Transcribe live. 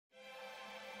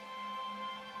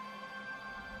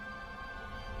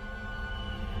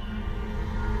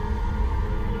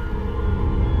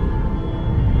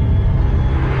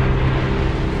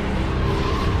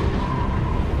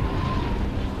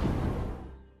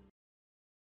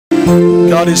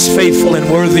God is faithful and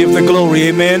worthy of the glory.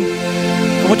 Amen.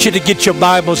 I want you to get your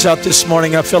Bibles out this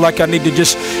morning. I feel like I need to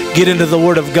just get into the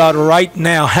Word of God right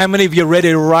now. How many of you are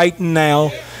ready right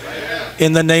now?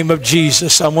 In the name of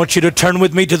Jesus, I want you to turn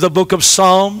with me to the book of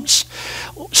Psalms.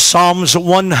 Psalms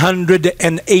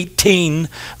 118,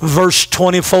 verse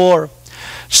 24.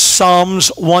 Psalms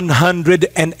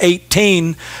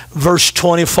 118, verse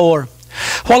 24.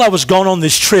 While I was going on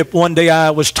this trip, one day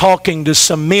I was talking to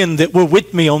some men that were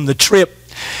with me on the trip,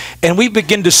 and we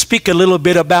began to speak a little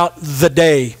bit about that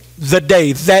day,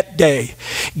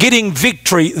 getting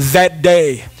victory that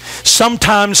day.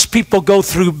 Sometimes people go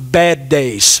through bad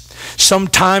days.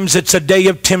 Sometimes it's a day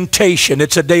of temptation.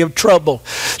 It's a day of trouble.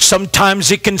 Sometimes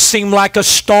it can seem like a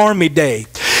stormy day.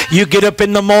 You get up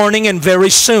in the morning and very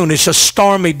soon it's a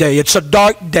stormy day. It's a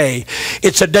dark day.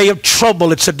 It's a day of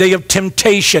trouble. It's a day of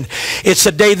temptation. It's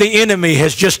a day the enemy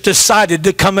has just decided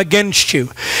to come against you.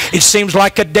 It seems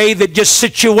like a day that just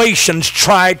situations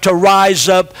try to rise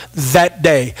up that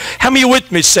day. How many of you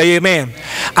with me say amen?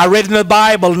 I read in the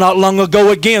Bible not long ago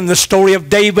again the story of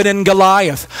David and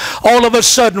Goliath. All of a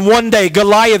sudden one day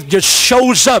Goliath just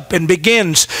shows up and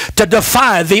begins to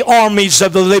defy the armies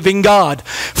of the living God.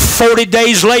 40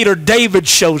 days later, David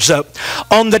shows up.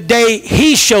 On the day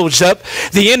he shows up,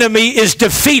 the enemy is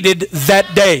defeated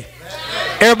that day.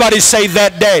 Everybody say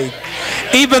that day.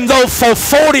 Even though for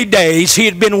 40 days he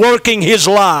had been working his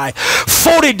lie.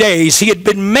 40 days he had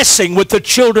been messing with the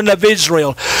children of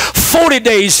Israel. 40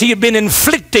 days he had been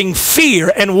inflicting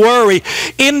fear and worry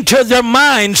into their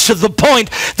minds to the point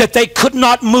that they could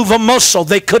not move a muscle.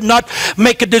 They could not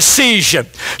make a decision.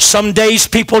 Some days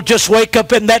people just wake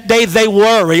up and that day they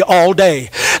worry all day.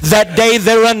 That day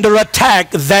they're under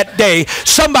attack that day.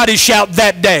 Somebody shout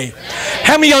that day.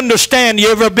 How many understand you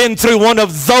ever been through one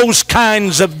of those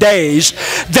kinds of days?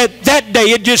 That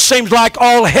day it just seems like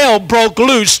all hell broke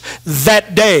loose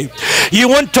that day. You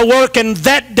went to work and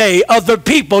that day other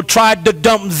people tried to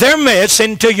dump their mess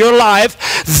into your life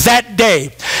that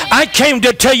day. I came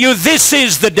to tell you this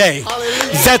is the day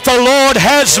that the Lord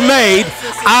has made.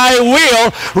 I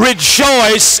will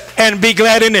rejoice and be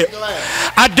glad in it.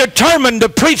 I determined to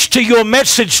preach to you a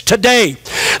message today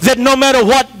that no matter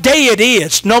what day it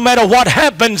is, no matter what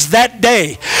happens that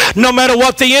day, no matter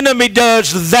what the enemy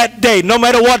does that day, no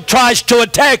matter what tries to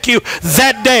attack you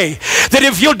that day, that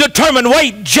if you'll determine,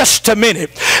 wait just a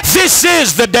minute, this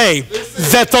is the day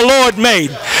that the Lord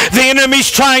made. The enemy's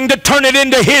trying to turn it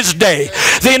into his day.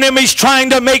 The enemy's trying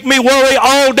to make me worry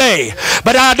all day.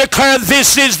 But I declare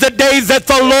this is the day that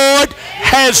the Lord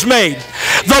has made.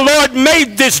 The Lord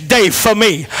made this day for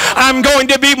me. I'm going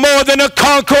to be more than a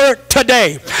conqueror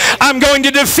today. I'm going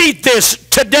to defeat this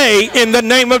today in the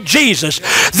name of Jesus.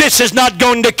 This is not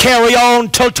going to carry on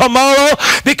till tomorrow,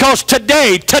 because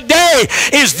today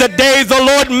is the day the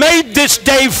Lord made this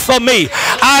day for me.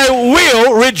 I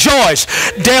will rejoice.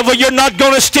 Devil, you're not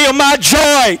going to steal my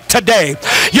joy today.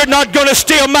 You're not going to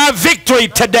steal my victory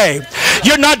today.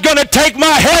 You're not going to take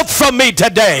my health from me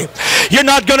today. You're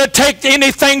not going to take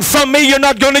anything from me. You're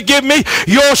not going to give me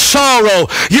your sorrow,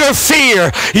 your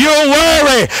fear, your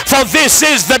worry, for this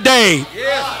is the day.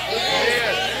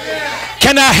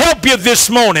 Can I help you this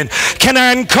morning? Can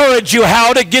I encourage you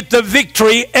how to get the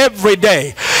victory every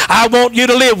day? I want you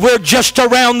to live. We're just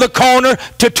around the corner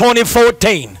to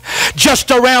 2014. Just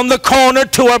around the corner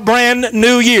to a brand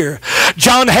new year.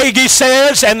 John Hagee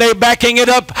says, and they're backing it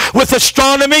up with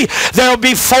astronomy, there'll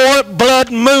be 4 blood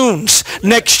moons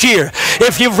next year.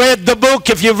 If you've read the book,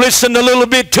 if you've listened a little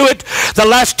bit to it, the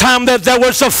last time that there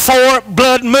was a 4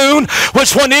 blood moon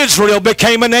was when Israel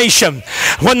became a nation.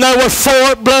 When there were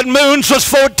 4 blood moons was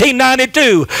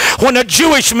 1492, when a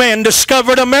Jewish man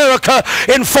discovered America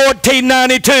in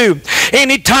 1492.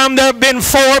 Anytime there have been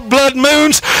 4 blood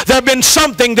moons, there have been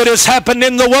something that has happened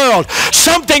in the world,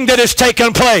 something that has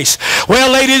taken place.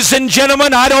 Well, ladies and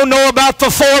gentlemen, I don't know about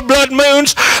the 4 blood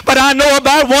moons, but I know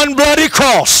about one bloody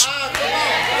cross.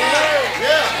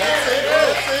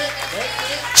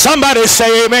 Somebody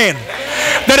say amen.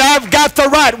 That I've got the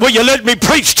right, will you let me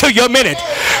preach to you a minute,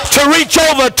 to reach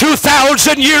over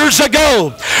 2,000 years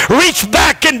ago, reach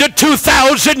back into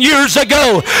 2,000 years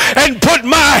ago and put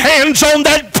my hands on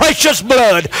that precious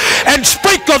blood and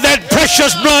sprinkle that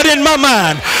precious blood in my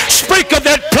mind, sprinkle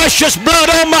that precious blood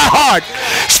on my heart,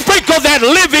 sprinkle that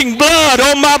living blood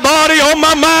on my body, on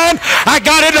my mind. I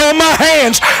got it on my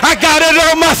hands, I got it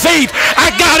on my feet,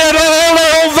 I got it all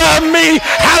over me.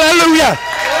 Hallelujah.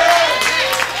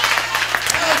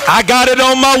 I got it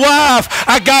on my wife.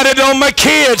 I got it on my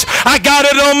kids. I got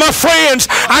it on my friends.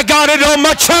 I got it on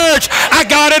my church. I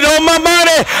got it on my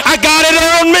money. I got it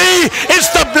on me. It's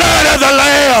the blood of the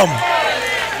Lamb.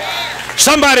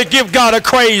 Somebody give God a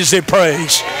crazy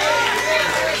praise.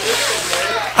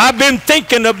 I've been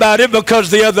thinking about it because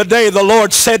the other day the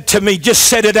Lord said to me, just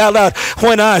said it out loud,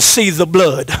 when I see the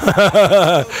blood.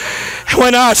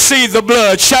 When I see the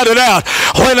blood, shout it out.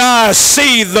 When I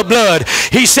see the blood.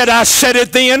 He said, I said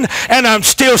it then and I'm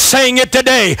still saying it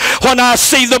today. When I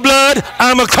see the blood,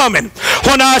 I'm a-coming.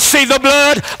 When I see the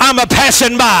blood, I'm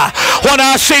a-passing by. When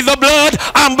I see the blood,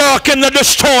 I'm barking the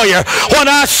destroyer. When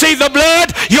I see the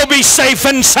blood, you'll be safe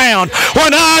and sound.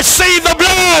 When I see the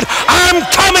blood, I'm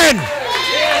coming.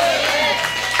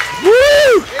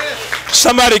 Woo!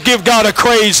 Somebody give God a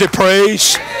crazy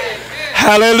praise.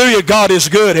 Hallelujah. God is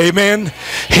good. Amen.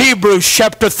 Hebrews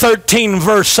chapter 13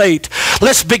 verse 8.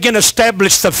 Let's begin to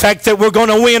establish the fact that we're going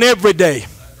to win every day.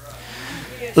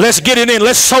 Let's get it in.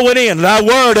 Let's sow it in. Thy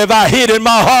word have I hid in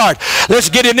my heart. Let's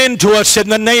get it into us in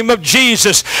the name of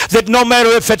Jesus, that no matter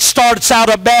if it starts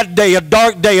out a bad day, a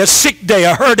dark day, a sick day,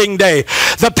 a hurting day,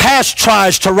 the past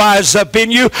tries to rise up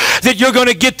in you, that you're going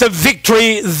to get the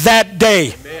victory that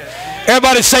day.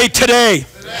 Everybody say today.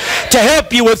 To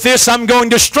help you with this, I'm going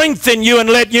to strengthen you and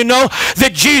let you know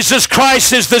that Jesus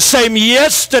Christ is the same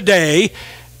yesterday,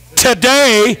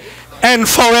 today, and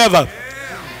forever.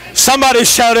 Somebody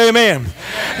shout amen.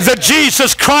 The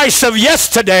Jesus Christ of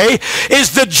yesterday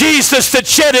is the Jesus that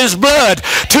shed his blood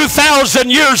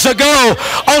 2,000 years ago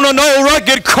on an old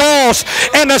rugged cross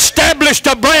and established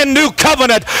a brand new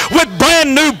covenant with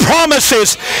brand new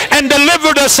promises and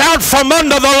delivered us out from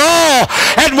under the law,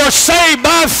 and were saved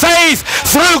by faith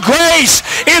through grace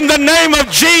in the name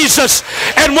of Jesus.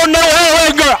 And we're no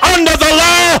longer under the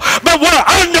law, but we're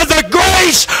under the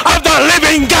grace of the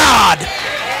living God.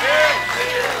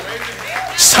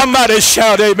 Somebody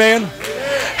shout amen.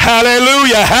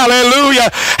 Hallelujah, hallelujah,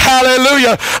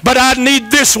 hallelujah. But I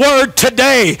need this word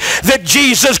today, that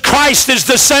Jesus Christ is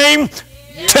the same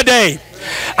today.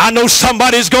 I know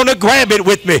somebody's going to grab it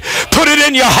with me. Put it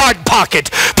in your heart pocket.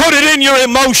 Put it in your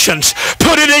emotions.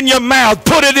 Put it in your mouth.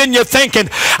 Put it in your thinking.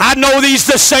 I know he's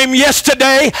the same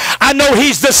yesterday. I know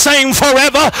he's the same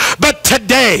forever. But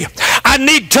today, I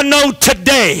need to know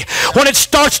today, when it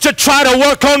starts to try to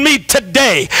work on me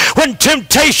today, when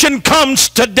temptation comes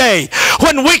today,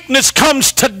 when weakness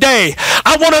comes today,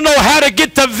 I want to know how to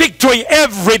get the victory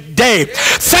every day.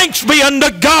 Thanks be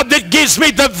unto God that gives me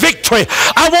the victory.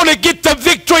 I want to get the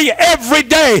victory every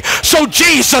day. So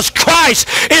Jesus Christ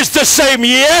is the same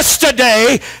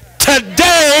yesterday,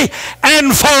 today,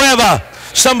 and forever.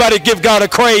 Somebody give God a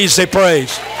crazy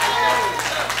praise.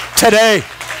 Today.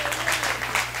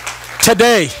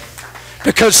 Today.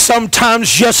 Because sometimes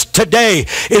just today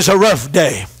is a rough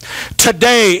day.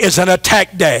 Today is an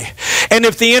attack day. And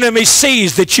if the enemy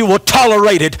sees that you will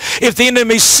tolerate it, if the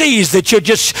enemy sees that you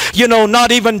just,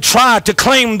 not even try to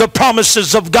claim the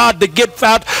promises of God to get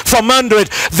out from under it,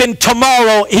 then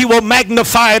tomorrow he will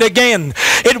magnify it again.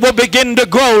 It will begin to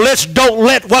grow. Let's don't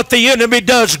let what the enemy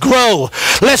does grow.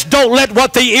 Let's don't let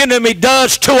what the enemy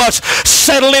does to us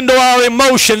settle into our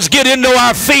emotions, get into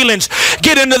our feelings,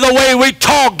 get into the way we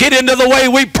talk, get into the way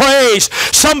we praise.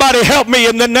 Somebody help me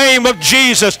in the name of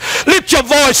Jesus. Lift your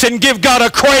voice and give God a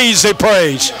crazy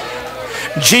praise.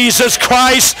 Jesus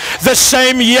Christ, the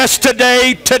same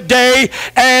yesterday, today,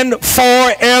 and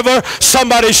forever.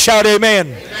 Somebody shout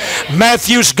amen.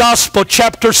 Matthew's Gospel,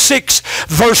 chapter 6,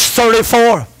 verse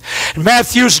 34.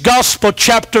 Matthew's Gospel,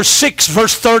 chapter 6,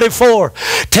 verse 34.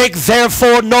 Take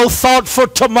therefore no thought for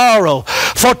tomorrow,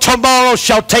 for tomorrow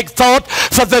shall take thought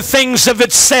for the things of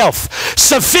itself.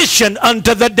 Sufficient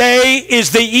unto the day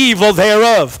is the evil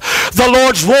thereof. The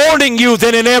Lord's warning you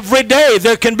that in every day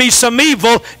there can be some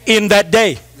evil in that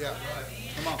day.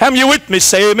 Am you with me?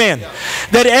 Say amen.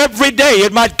 That every day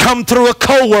it might come through a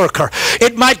coworker.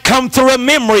 It might come through a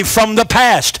memory from the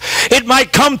past. It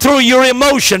might come through your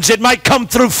emotions. It might come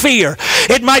through fear.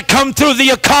 It might come through the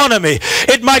economy.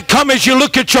 It might come as you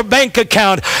look at your bank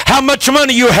account, how much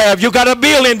money you have. You got a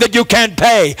bill in that you can't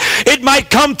pay. It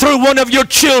might come through one of your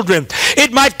children.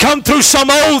 It might come through some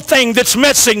old thing that's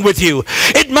messing with you.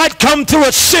 It might come through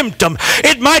a symptom.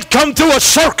 It might come through a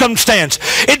circumstance.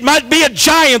 It might be a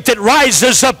giant that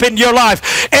rises up in your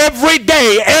life. Every day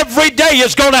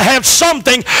is going to have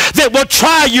something that will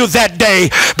try you that day.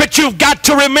 But you've got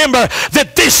to remember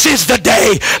that this is the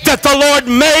day that the Lord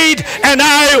made, and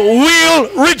I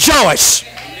will rejoice.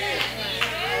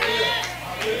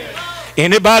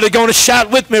 Anybody going to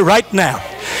shout with me right now?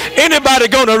 Anybody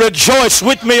going to rejoice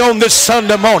with me on this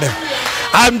Sunday morning?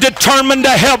 I'm determined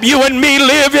to help you and me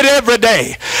live it every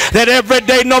day. That every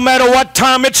day, no matter what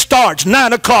time it starts,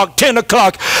 9 o'clock, 10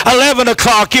 o'clock, 11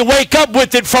 o'clock, you wake up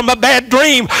with it from a bad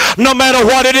dream, no matter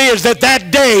what it is, that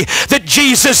day, that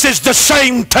Jesus is the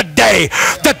same today.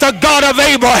 That the God of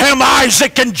Abraham,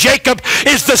 Isaac, and Jacob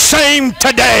is the same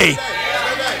today.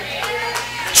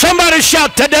 Somebody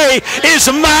shout, today is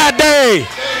my day.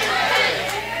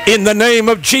 In the name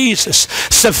of Jesus,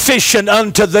 sufficient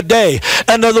unto the day.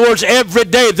 In other words, every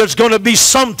day there's going to be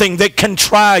something that can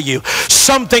try you,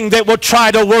 something that will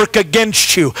try to work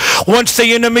against you. Once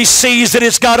the enemy sees that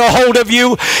it's got a hold of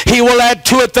you, he will add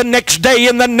to it the next day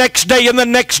and the next day and the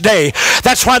next day.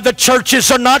 That's why the churches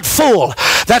are not full.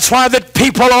 That's why the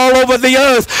people all over the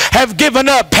earth have given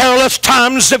up. Perilous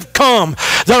times have come.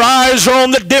 Their eyes are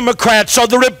on the Democrats or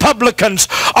the Republicans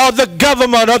or the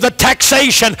government or the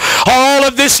taxation or all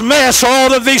of this mess,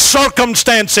 all of these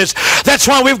circumstances. That's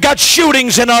why we've got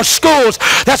shootings in our schools.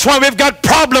 That's why we've got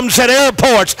problems at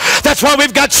airports. That's why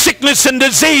we've got sickness and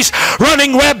disease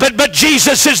running rampant. But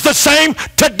Jesus is the same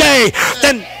today.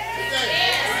 Then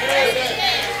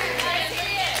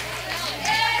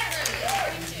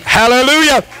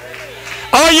hallelujah.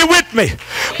 Are you with me?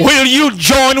 Will you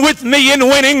join with me in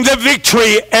winning the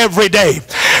victory every day?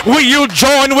 Will you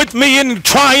join with me in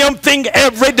triumphing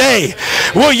every day?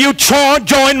 Will you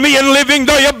join me in living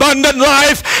the abundant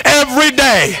life every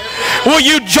day? Will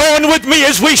you join with me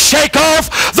as we shake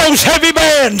off those heavy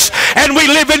bands and we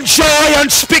live in joy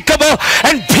unspeakable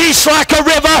and peace like a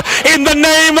river in the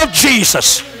name of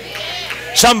Jesus?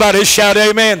 Somebody shout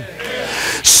amen.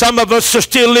 Some of us are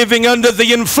still living under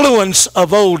the influence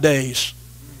of old days.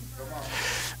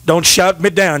 Don't shout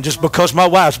me down just because my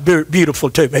wife's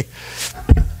beautiful to me.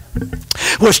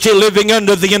 We're still living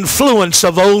under the influence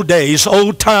of old days,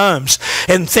 old times,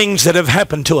 and things that have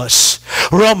happened to us.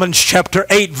 Romans chapter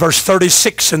 8, verse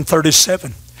 36 and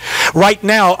 37. Right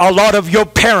now, a lot of your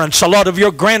parents, a lot of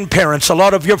your grandparents, a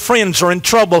lot of your friends are in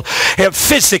trouble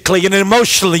physically and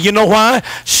emotionally. You know why?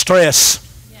 Stress.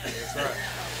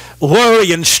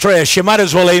 Worry and stress. You might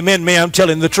as well amen me. I'm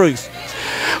telling the truth.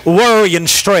 Worry and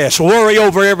stress. Worry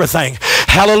over everything.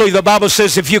 Hallelujah. The Bible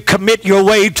says if you commit your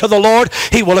way to the Lord,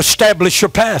 He will establish your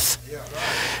path.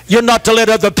 You're not to let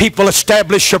other people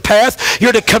establish your path.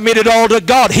 You're to commit it all to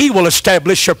God. He will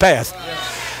establish your path.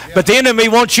 But the enemy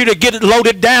wants you to get it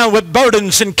loaded down with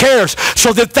burdens and cares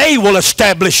so that they will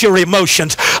establish your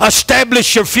emotions,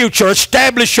 establish your future,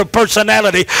 establish your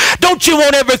personality. Don't you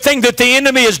want everything that the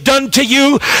enemy has done to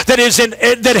you that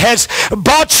has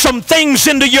brought some things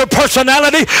into your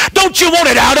personality? Don't you want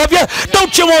it out of you?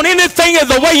 Don't you want anything of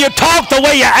the way you talk, the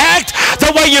way you act,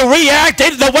 the way you react,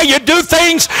 the way you do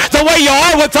things, the way you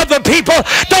are with other people?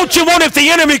 Don't you want, if the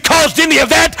enemy caused any of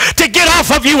that, to get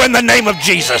off of you in the name of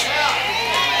Jesus?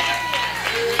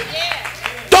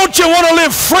 Don't you want to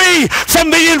live free from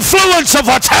the influence of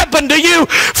what's happened to you?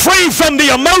 Free from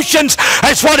the emotions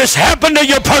as what has happened to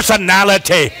your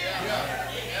personality?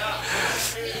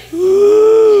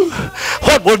 Ooh,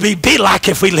 what would we be like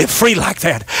if we lived free like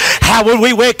that? How would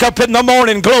we wake up in the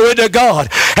morning, glory to God,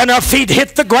 and our feet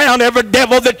hit the ground? Every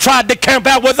devil that tried to camp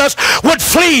out with us would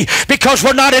flee because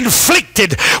we're not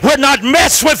inflicted. We're not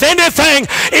messed with anything,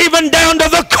 even down to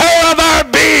the core of our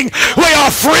being. We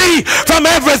are free from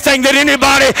everything that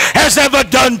anybody has ever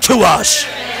done to us.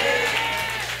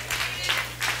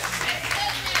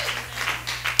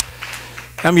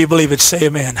 How many believe it? Say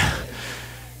amen.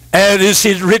 As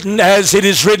it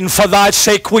is written, for thy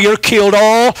sake we are killed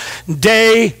all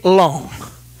day long.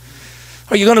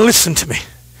 Are you going to listen to me?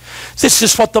 This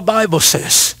is what the Bible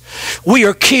says. We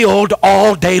are killed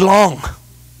all day long.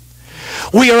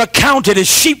 We are accounted as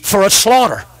sheep for a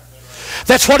slaughter.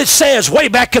 That's what it says way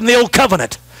back in the old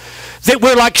covenant. That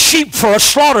we're like sheep for a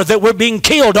slaughter, that we're being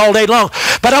killed all day long.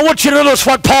 But I want you to notice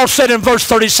what Paul said in verse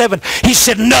 37. He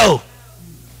said, no.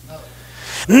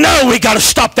 No, we got to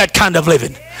stop that kind of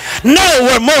living. No,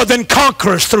 we're more than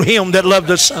conquerors through Him that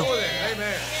loved us so.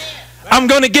 I'm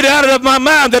going to get out of my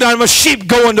mind that I'm a sheep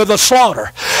going to the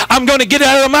slaughter. I'm going to get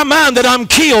out of my mind that I'm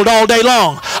killed all day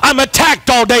long. I'm attacked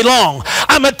all day long.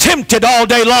 I'm tempted all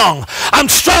day long. I'm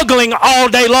struggling all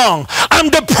day long. I'm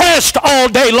depressed all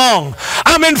day long.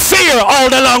 I'm in fear all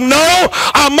day long. No,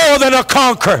 I'm more than a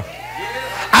conqueror.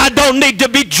 I don't need to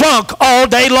be drunk all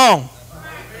day long.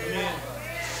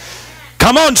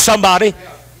 Come on, somebody.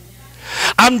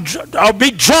 I'll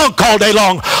be drunk all day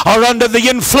long or under the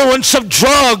influence of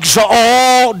drugs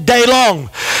all day long.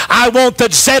 I want the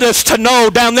Zetas to know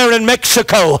down there in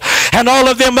Mexico and all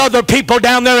of them other people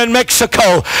down there in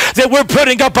Mexico that we're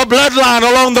putting up a bloodline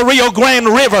along the Rio Grande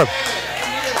River.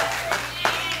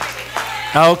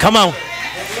 Oh, come on.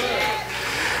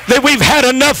 That we've had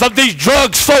enough of these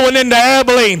drugs flowing into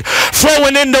Abilene,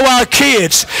 flowing into our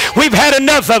kids. We've had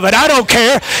enough of it. I don't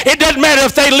care. It doesn't matter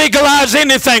if they legalize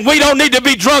anything. We don't need to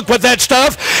be drunk with that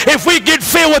stuff. If we get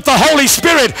filled with the Holy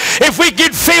Spirit, if we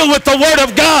get filled with the Word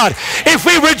of God, if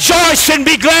we rejoice and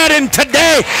be glad in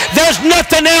today, there's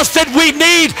nothing else that we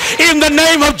need in the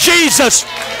name of Jesus.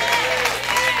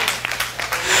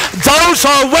 Those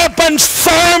are weapons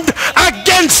formed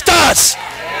against us.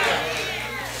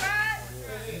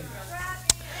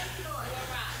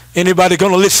 Anybody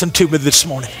going to listen to me this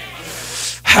morning?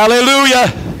 Hallelujah.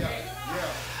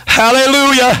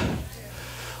 Hallelujah.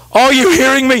 Are you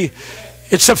hearing me?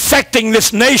 It's affecting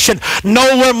this nation. No,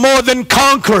 we're more than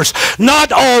conquerors.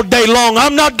 Not all day long.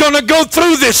 I'm not going to go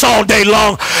through this all day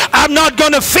long. I'm not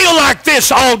going to feel like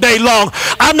this all day long.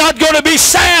 I'm not going to be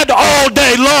sad all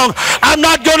day long. I'm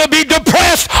not going to be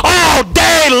depressed all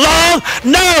day long.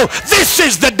 No, this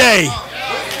is the day.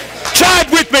 Try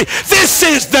it with me. This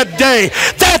is the day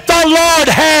that the Lord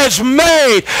has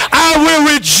made. I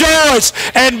will rejoice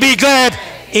and be glad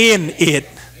in it.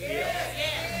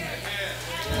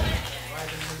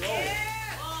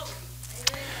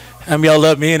 How many of y'all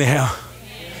love me anyhow?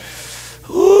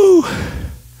 Ooh,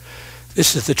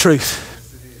 this is the truth.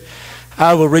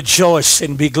 I will rejoice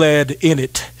and be glad in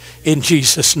it in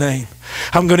Jesus' name.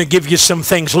 I'm going to give you some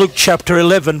things. Luke chapter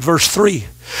 11 verse 3.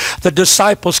 The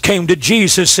disciples came to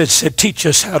Jesus and said, teach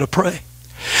us how to pray.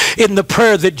 In the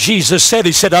prayer that Jesus said,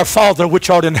 he said, our Father which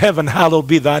art in heaven, hallowed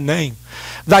be thy name.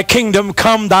 Thy kingdom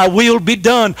come, thy will be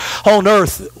done on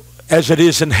earth as it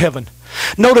is in heaven.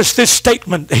 Notice this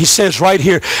statement he says right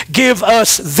here. Give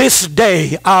us this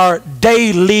day our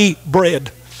daily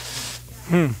bread.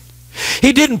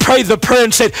 He didn't pray the prayer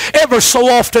and said, ever so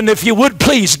often, if you would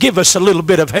please give us a little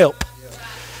bit of help.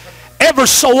 Ever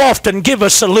so often, give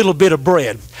us a little bit of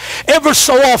bread. Ever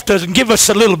so often, give us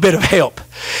a little bit of help.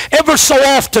 Ever so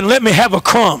often, let me have a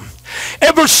crumb.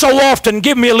 Ever so often,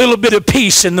 give me a little bit of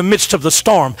peace in the midst of the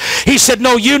storm. He said,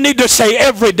 no, you need to say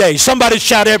every day. Somebody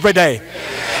shout every day.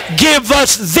 Give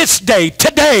us this day,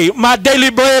 today, my daily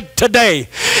bread today.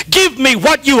 Give me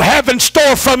what you have in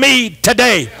store for me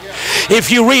today. If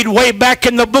you read way back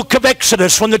in the book of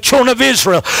Exodus, when the children of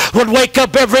Israel would wake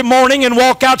up every morning and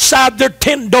walk outside their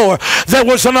tent door, there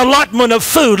was an allotment of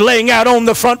food laying out on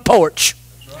the front porch.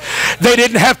 They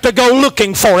didn't have to go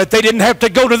looking for it. They didn't have to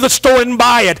go to the store and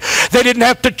buy it. They didn't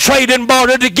have to trade and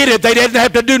barter to get it. They didn't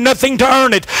have to do nothing to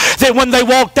earn it. Then when they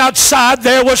walked outside,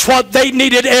 there was what they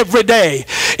needed every day.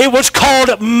 It was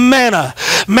called manna.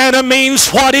 Manna means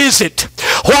what is it?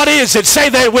 What is it? Say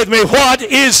that with me. What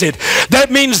is it?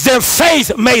 That means their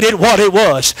faith made it what it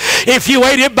was. If you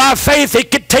ate it by faith,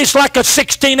 it could taste like a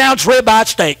 16-ounce ribeye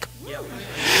steak.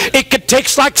 It could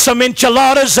taste like some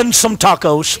enchiladas and some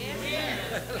tacos.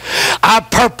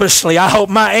 I hope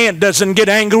my aunt doesn't get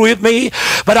angry with me,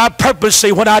 but I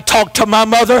purposely, when I talked to my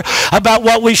mother about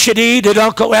what we should eat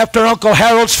after Uncle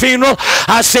Harold's funeral,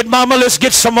 I said, Mama, let's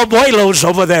get some abuelos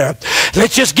over there.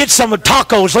 Let's just get some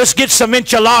tacos. Let's get some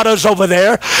enchiladas over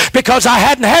there, because I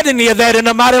hadn't had any of that in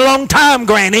a mighty long time,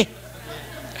 Granny.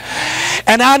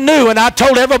 And I knew, and I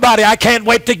told everybody, I can't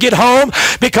wait to get home,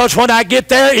 because when I get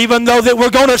there, even though that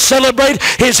we're going to celebrate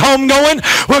his homegoing,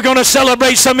 we're going to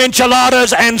celebrate some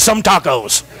enchiladas and some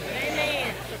tacos.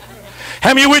 Amen.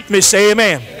 How many with me? Say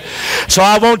amen. So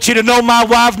I want you to know my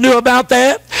wife knew about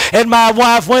that, and my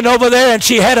wife went over there and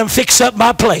she had him fix up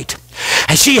my plate.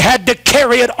 And she had to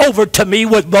carry it over to me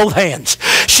with both hands.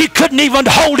 She couldn't even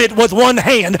hold it with one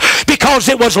hand because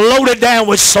it was loaded down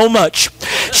with so much.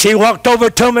 She walked over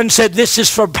to him and said, this is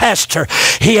for Pastor.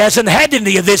 He hasn't had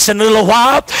any of this in a little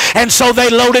while. And so they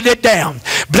loaded it down.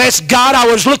 Bless God, I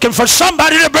was looking for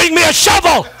somebody to bring me a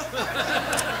shovel.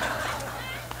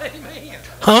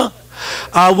 Huh?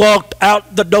 I walked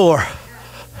out the door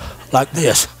like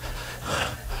this.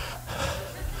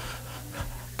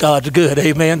 God's good,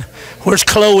 amen. Where's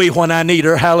Chloe when I need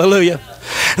her? Hallelujah.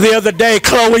 The other day,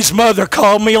 Chloe's mother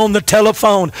called me on the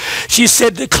telephone. She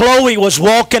said that Chloe was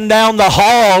walking down the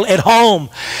hall at home,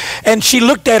 and she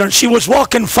looked at her and she was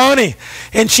walking funny.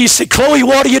 And she said, Chloe,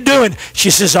 what are you doing? She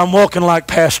says, I'm walking like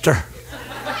Pastor.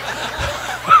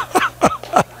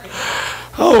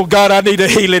 Oh God, I need a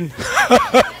healing.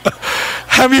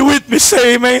 Have you with me?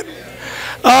 Say amen.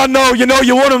 Oh no,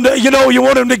 you want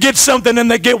them to get something and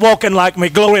they get walking like me.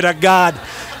 Glory to God.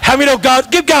 How many know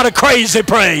God? Give God a crazy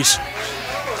praise.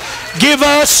 Give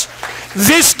us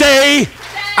this day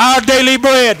our daily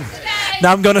bread.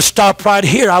 Now I'm going to stop right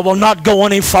here. I will not go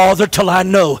any farther till I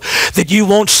know that you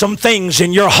want some things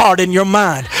in your heart and your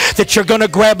mind that you're going to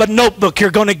grab a notebook,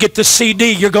 you're going to get the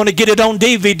CD, you're going to get it on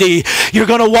DVD, you're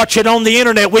going to watch it on the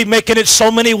internet. We're making it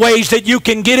so many ways that you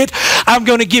can get it. I'm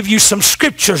going to give you some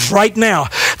scriptures right now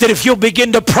that if you'll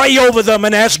begin to pray over them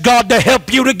and ask God to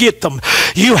help you to get them,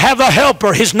 you have a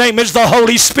helper. His name is the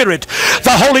Holy Spirit.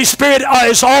 The Holy Spirit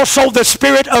is also the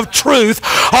Spirit of truth,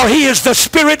 or He is the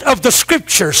Spirit of the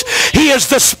Scriptures. He is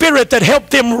the Spirit that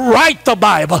helped them write the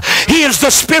Bible. He is the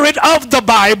Spirit of the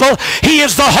Bible. He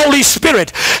is the Holy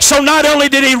Spirit. So not only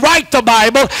did He write the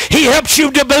Bible, He helps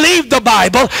you to believe the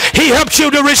Bible. He helps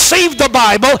you to receive the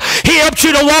Bible. He helps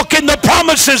you to walk in the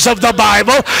promises of the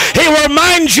Bible. He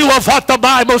reminds you of what the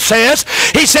Bible says.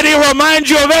 He said He'll remind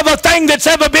you of everything that's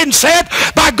ever been said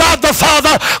by God the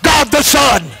Father, God the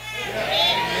Son.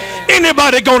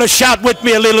 Anybody going to shout with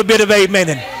me a little bit of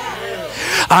amen?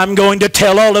 I'm going to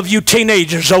tell all of you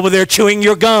teenagers over there chewing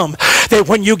your gum that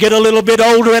when you get a little bit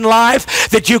older in life,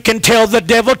 that you can tell the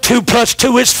devil 2 +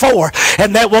 2 is 4,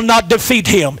 and that will not defeat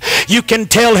him. You can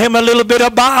tell him a little bit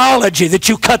of biology, that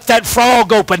you cut that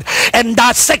frog open and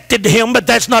dissected him, but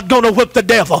that's not going to whip the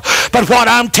devil. But what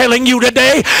I'm telling you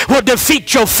today will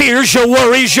defeat your fears, your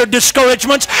worries, your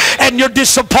discouragements, and your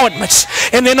disappointments.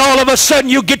 And then all of a sudden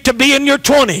you get to be in your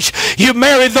 20s. You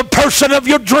marry the person of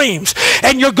your dreams,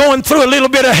 and you're going through a little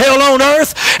bit of hell on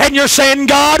earth, and you're saying,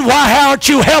 God, why aren't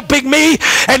you helping me?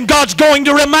 And God's going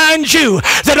to remind you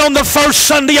that on the first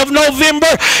Sunday of November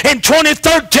in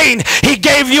 2013, He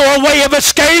gave you a way of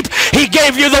escape. He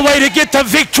gave you the way to get the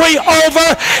victory over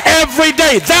every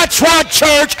day. That's what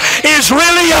church is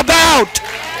really about.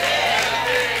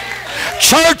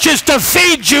 Church is to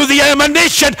feed you the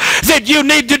ammunition that you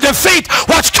need to defeat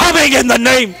what's coming in the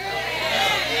name.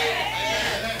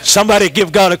 Somebody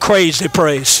give God a crazy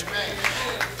praise.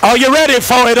 Are you ready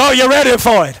for it? Are you ready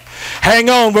for it? Hang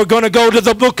on, we're going to go to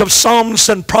the book of Psalms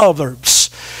and Proverbs.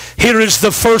 Here is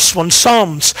the first one,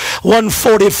 Psalms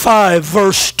 145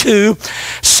 verse 2.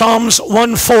 Psalms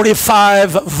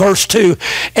 145 verse 2.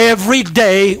 Every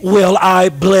day will I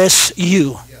bless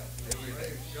you.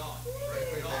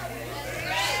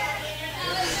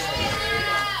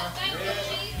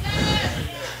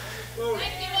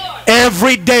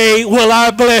 Every day will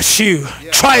I bless you.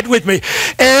 Try it with me.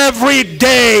 Every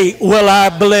day will I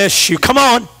bless you. Come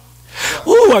on.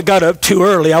 Ooh, I got up too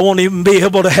early. I won't even be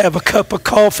able to have a cup of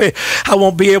coffee. I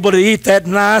won't be able to eat that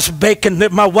nice bacon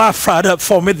that my wife fried up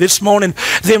for me this morning.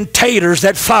 Them taters,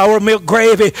 that flour milk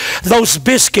gravy, those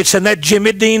biscuits, and that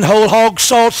Jimmy Dean whole hog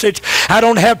sausage. I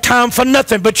don't have time for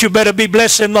nothing, but you better be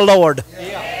blessing the Lord.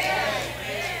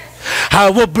 I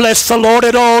will bless the Lord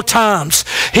at all times.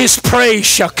 His praise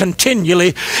shall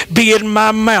continually be in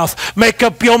my mouth. Make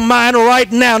up your mind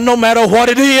right now, no matter what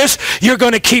it is, you're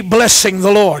going to keep blessing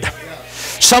the Lord.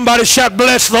 Somebody shout,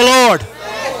 bless the Lord.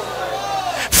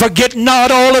 Forget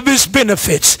not all of His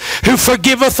benefits, who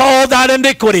forgiveth all thy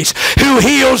iniquities, who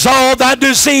heals all thy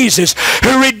diseases,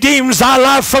 who redeems thy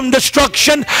life from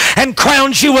destruction and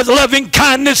crowns you with loving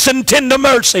kindness and tender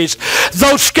mercies.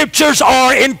 Those scriptures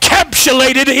are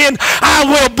encapsulated in I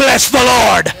will bless the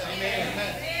Lord.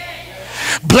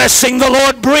 Blessing the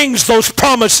Lord brings those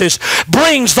promises,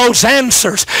 brings those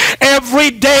answers. Every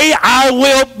day I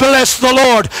will bless the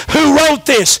Lord. Who wrote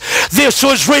this? This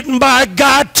was written by a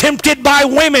guy tempted by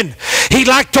women. He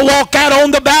liked to walk out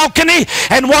on the balcony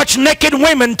and watch naked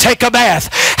women take a bath.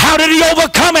 How did he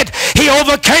overcome it? He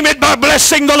overcame it by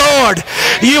blessing the Lord.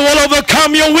 You will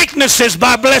overcome your weaknesses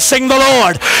by blessing the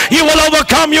Lord. You will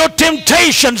overcome your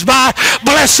temptations by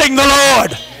blessing the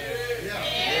Lord.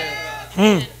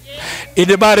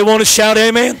 Anybody want to shout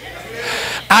amen?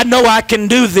 I know I can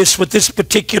do this with this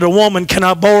particular woman. Can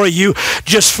I borrow you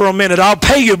just for a minute? I'll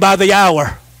pay you by the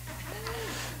hour.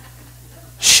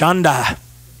 Shanda.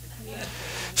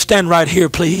 Stand right here,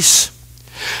 please.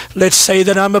 Let's say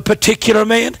that I'm a particular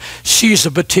man. She's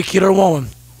a particular woman.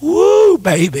 Woo,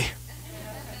 baby.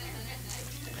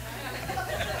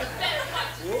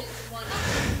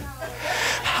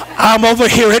 I'm over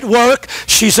here at work.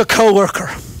 She's a co-worker.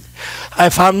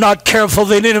 If I'm not careful,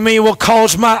 the enemy will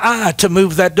cause my eye to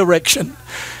move that direction.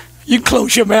 You can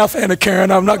close your mouth, Anna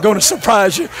Karen. I'm not going to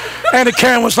surprise you. Anna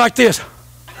Karen was like this.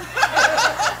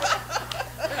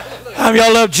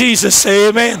 Y'all love Jesus, say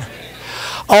amen.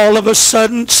 All of a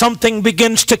sudden, something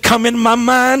begins to come in my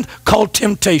mind called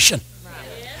temptation.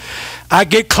 I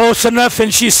get close enough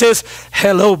and she says,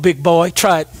 hello, big boy,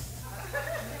 try it.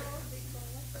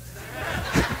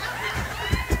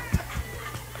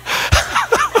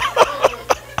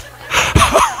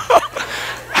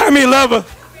 How many love her?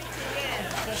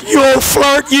 You old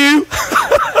flirt, you.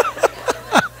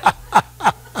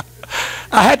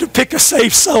 I had to pick a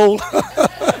safe soul.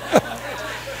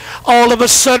 all of a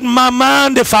sudden my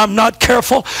mind, if I'm not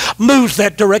careful, moves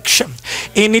that direction.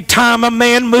 Anytime a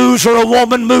man moves or a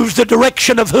woman moves the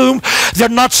direction of whom they're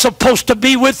not supposed to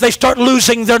be with, they start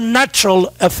losing their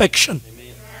natural affection.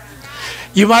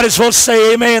 You might as well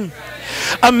say amen.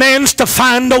 A man's to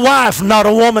find a wife, not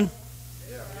a woman.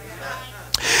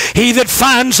 He that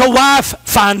finds a wife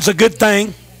finds a good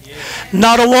thing,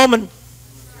 not a woman.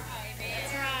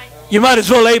 You might as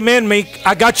well amen me.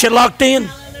 I got you locked in.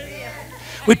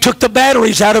 We took the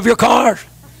batteries out of your car.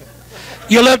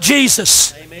 You love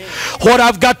Jesus. What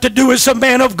I've got to do as a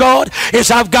man of God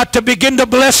is I've got to begin to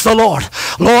bless the Lord.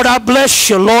 Lord, I bless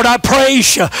you. Lord, I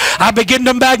praise you. I begin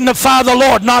to magnify the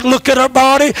Lord. Not look at her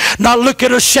body, not look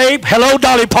at her shape. Hello,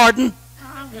 Dolly Parton.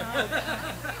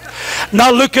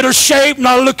 Not look at her shape,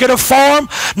 not look at her form,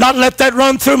 not let that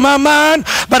run through my mind,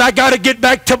 but I got to get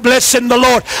back to blessing the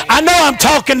Lord. I know I'm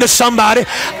talking to somebody.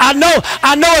 I know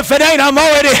if it ain't, I'm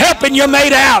already helping you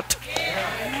made out.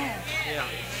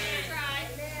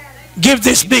 Give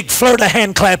this big flirt a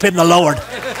hand clap in the Lord.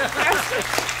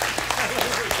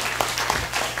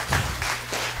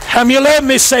 How many love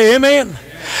me? Say amen.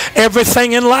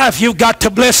 Everything in life, you've got to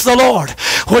bless the Lord.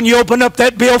 When you open up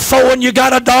that billfold and you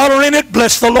got $1 in it,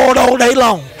 bless the Lord all day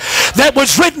long. That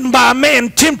was written by a man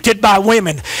tempted by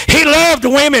women. He loved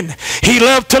women. He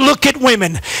loved to look at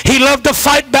women. He loved to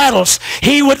fight battles.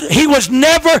 He was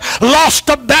never lost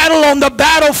a battle on the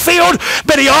battlefield,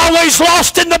 but he always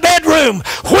lost in the bedroom.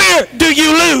 Where do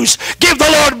you lose? Give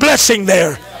the Lord blessing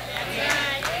there.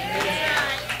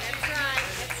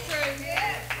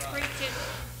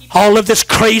 All of this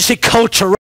crazy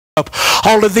culture,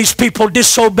 all of these people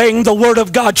disobeying the word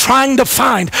of God, trying to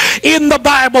find in the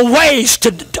Bible ways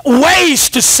to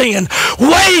sin,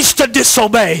 ways to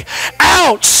disobey.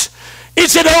 Ouch!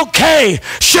 Is it okay?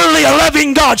 Surely a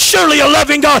loving God sets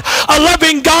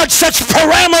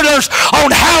parameters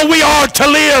on how we are to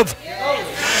live.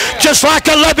 Just like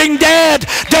a loving dad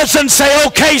doesn't say,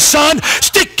 okay, son,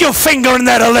 stick your finger in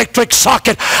that electric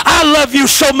socket. I love you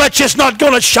so much it's not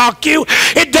going to shock you.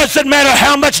 It doesn't matter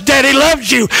how much daddy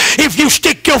loves you. If you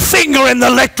stick your finger in the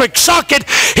electric socket,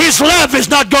 his love is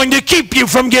not going to keep you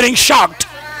from getting shocked.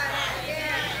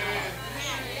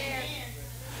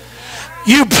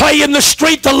 You play in the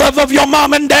street, the love of your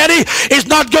mom and daddy is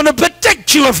not going to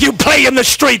protect you if you play in the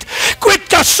street.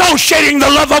 Quit associating the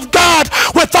love of God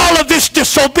with all of this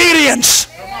disobedience.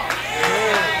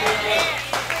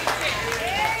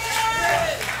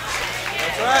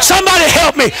 Somebody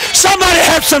help me. Somebody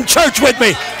have some church with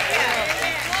me.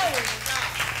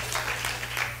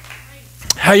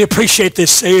 How you appreciate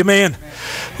this? Say amen.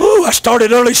 Ooh, I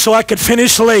started early so I could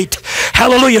finish late.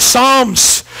 Hallelujah.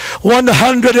 Psalms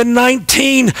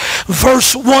 119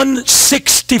 verse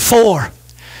 164.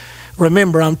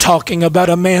 Remember, I'm talking about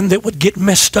a man that would get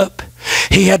messed up.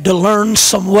 He had to learn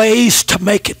some ways to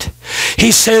make it.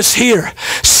 He says here,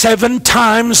 7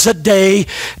 times a day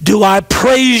do I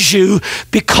praise you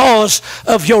because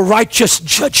of your righteous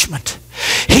judgment.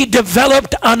 He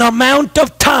developed an amount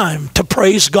of time to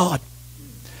praise God.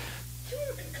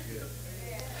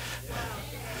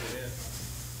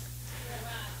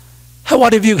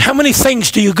 How many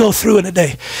things do you go through in a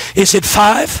day? Is it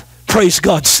 5? Praise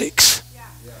God, 6.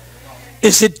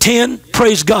 Is it 10?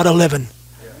 Praise God, 11.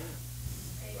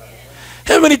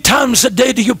 How many times a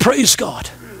day do you praise God?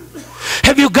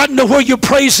 Have you gotten to where you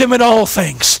praise Him in all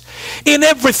things? In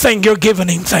everything you're giving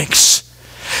Him thanks.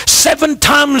 7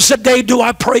 times a day do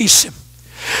I praise Him.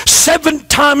 7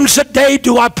 times a day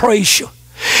do I praise you.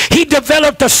 He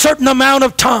developed a certain amount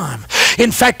of time.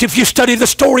 In fact, if you study the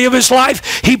story of his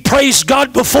life, he praised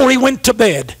God before he went to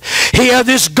bed. He had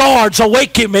his guards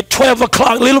awake him at 12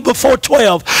 o'clock, a little before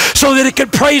 12, so that he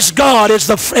could praise God as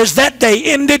that day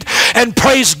ended and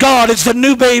praise God as the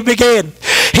new day began.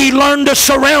 He learned to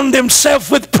surround himself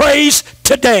with praise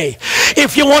today.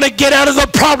 If you want to get out of the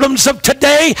problems of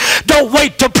today, don't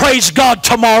wait to praise God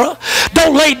tomorrow.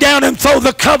 Don't lay down and throw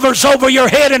the covers over your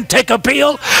head and take a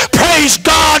pill. Praise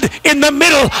God in the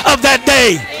middle of that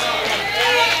day.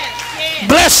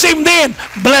 Bless Him then,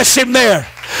 bless Him there.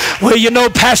 Well, you know,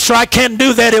 Pastor, I can't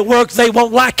do that at work. They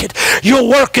won't like it. Your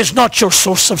work is not your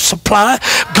source of supply.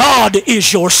 God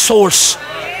is your source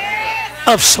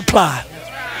of supply.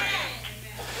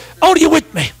 Are you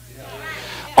with me?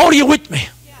 Are you with me?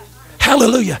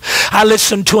 Hallelujah. I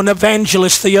listened to an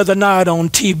evangelist the other night on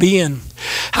TBN.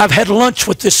 I've had lunch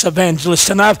with this evangelist,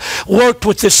 and I've worked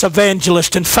with this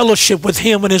evangelist and fellowship with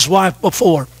him and his wife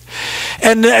before.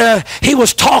 And he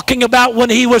was talking about when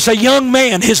he was a young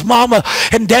man, his mama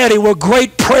and daddy were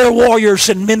great prayer warriors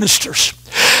and ministers.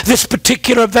 This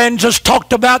particular evangelist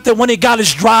talked about that when he got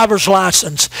his driver's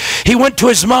license, he went to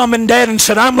his mom and dad and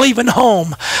said, I'm leaving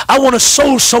home. I want to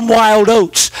sow some wild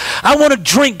oats. I want to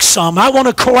drink some. I want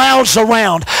to carouse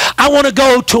around. I want to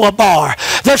go to a bar.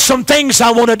 There's some things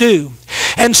I want to do.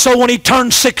 And so when he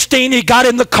turned 16, he got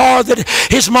in the car that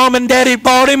his mom and daddy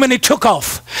bought him, and he took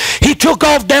off. He took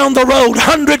off down the road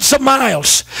hundreds of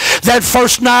miles. That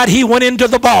first night he went into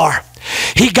the bar.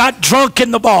 He got drunk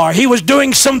in the bar. He was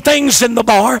doing some things in the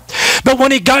bar. But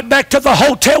when he got back to the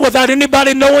hotel without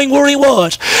anybody knowing where he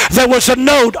was, there was a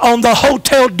note on the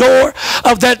hotel door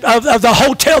of the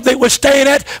hotel they were staying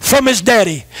at from his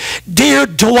daddy. Dear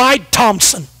Dwight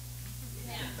Thompson.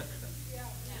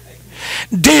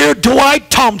 Dear Dwight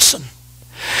Thompson,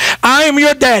 I am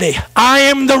your daddy. I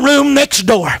am the room next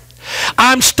door.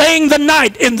 I'm staying the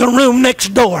night in the room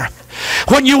next door.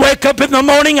 When you wake up in the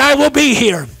morning, I will be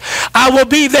here. I will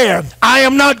be there. I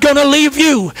am not going to leave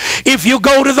you. If you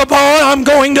go to the bar, I'm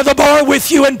going to the bar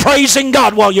with you and praising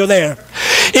God while you're there.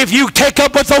 If you take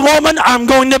up with a woman, I'm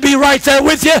going to be right there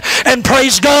with you and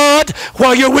praise God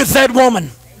while you're with that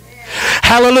woman.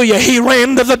 Hallelujah. He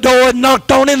ran to the door and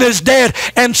knocked on it, and his dad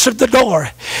answered the door.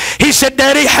 He said,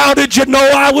 Daddy, how did you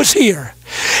know I was here?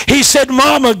 He said,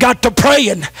 Mama got to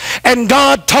praying, and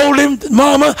God told him,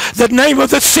 Mama, the name of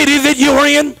the city that you were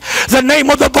in, the name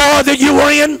of the bar that you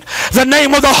were in, the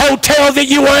name of the hotel that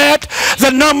you were at,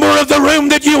 the number of the room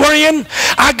that you were in.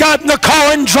 I got in the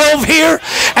car and drove here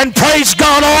and praised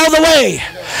God all the way.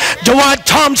 Dwight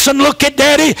Thompson looked at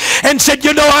Daddy and said,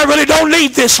 you know, I really don't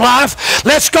need this life.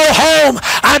 Let's go home.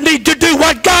 I need to do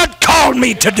what God called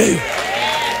me to do.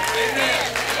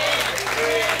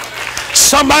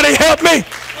 Somebody help me.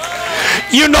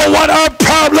 You know what our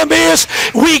problem is?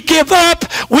 We give up,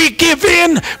 we give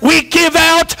in, we give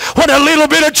out when a little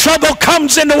bit of trouble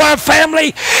comes into our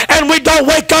family, and we don't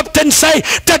wake up and say,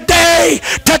 today,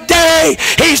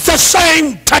 he's the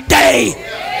same today.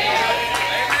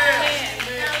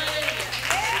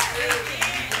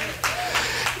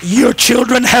 Your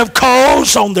children have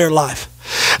calls on their life.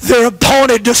 They're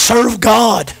appointed to serve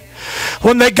God.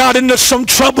 When they got into some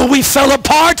trouble, we fell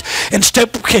apart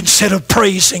instead of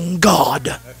praising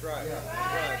God.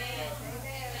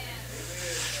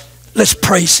 Let's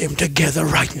praise him together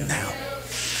right now.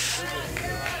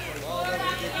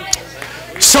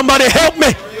 Somebody help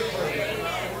me.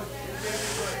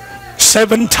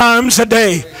 7 times a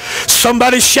day.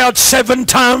 Somebody shout 7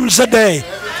 times a day.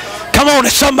 Come on,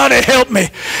 somebody help me.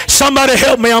 Somebody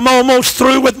help me. I'm almost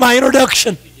through with my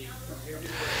introduction.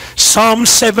 Psalm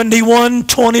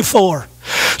 71:24.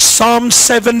 Psalm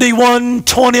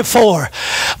 71:24.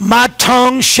 My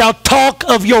tongue shall talk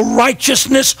of your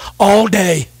righteousness all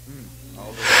day.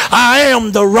 I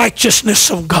am the righteousness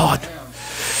of God.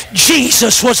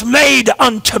 Jesus was made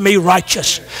unto me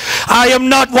righteous. I am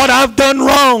not what I've done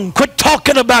wrong. Quit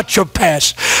talking about your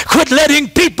past. Quit letting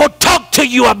people talk to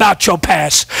you about your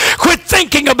past. Quit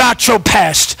thinking about your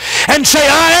past and say,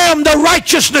 I am the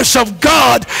righteousness of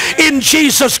God in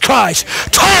Jesus Christ.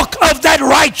 Talk of that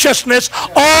righteousness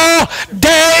all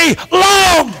day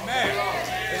long.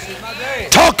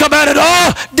 Talk about it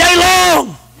all day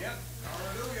long.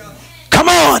 Come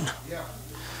on.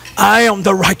 I am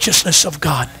the righteousness of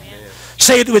God.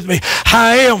 Say it with me.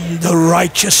 I am the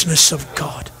righteousness of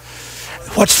God.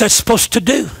 What's that supposed to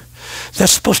do?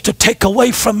 That's supposed to take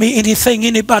away from me anything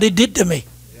anybody did to me.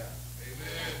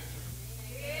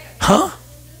 Huh?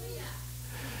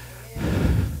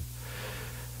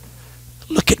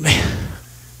 Look at me.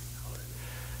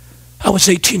 I was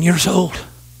 18 years old.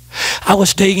 I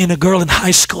was dating a girl in high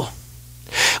school.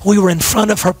 We were in front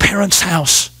of her parents'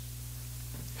 house.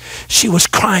 She was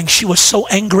crying. She was so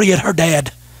angry at her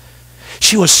dad.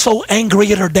 She was so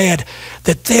angry at her dad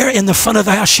that there in the front of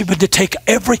the house she began to take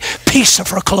every piece of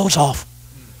her clothes off.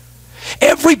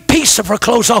 Every piece of her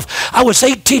clothes off. I was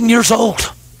 18 years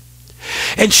old.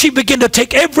 And she began to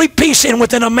take every piece, and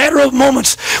within a matter of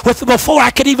moments, before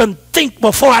I could even think,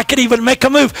 before I could even make a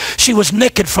move, she was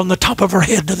naked from the top of her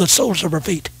head to the soles of her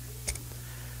feet.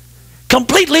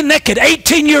 Completely naked,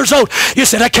 18 years old. You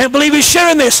said, I can't believe he's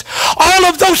sharing this. All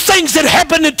of those things that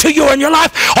happened to you in your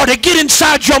life are to get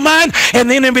inside your mind and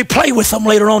the enemy play with them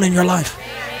later on in your life.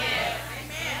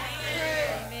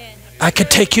 I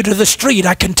could take you to the street.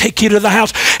 I can take you to the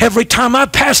house. Every time I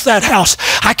pass that house,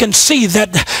 I can see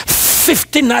that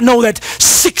 60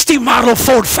 model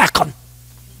Ford Falcon.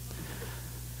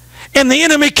 And the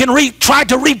enemy can try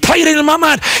to replay it in my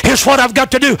mind. Here's what I've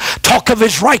got to do. Talk of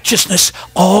his righteousness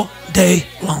all day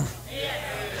long.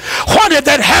 Why did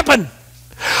that happen?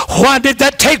 Why did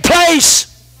that take place?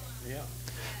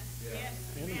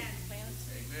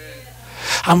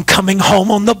 I'm coming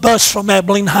home on the bus from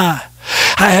Abilene High.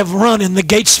 I have run in the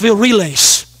Gatesville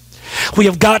relays. We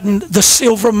have gotten the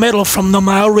silver medal from the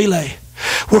mile relay.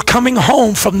 We're coming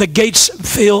home from the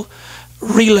Gatesville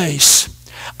relays.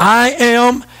 I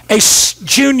am a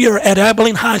junior at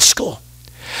Abilene High School.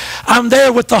 I'm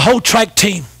there with the whole track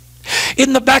team.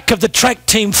 In the back of the track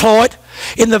team, Floyd,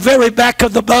 in the very back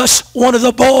of the bus, one of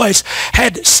the boys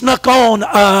had snuck on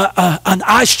an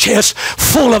ice chest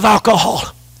full of alcohol.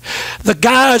 The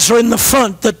guys are in the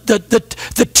front.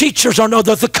 The teachers are no,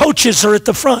 the coaches are at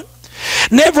the front.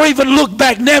 Never even look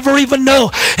back, never even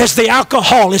know as the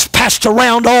alcohol is passed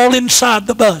around all inside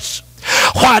the bus.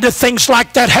 Why do things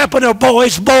like that happen? Are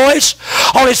boys?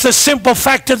 Or it's the simple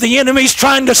fact of the enemy's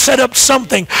trying to set up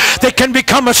something that can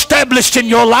become established in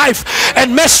your life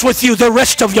and mess with you the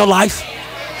rest of your life.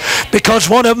 Because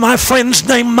one of my friends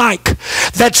named Mike,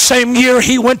 that same year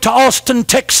he went to Austin,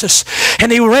 Texas,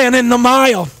 and he ran in the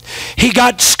mile. He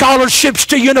got scholarships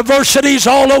to universities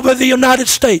all over the United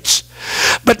States.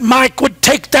 But Mike would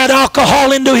take that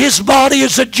alcohol into his body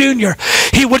as a junior.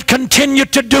 He would continue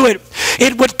to do it.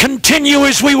 It would continue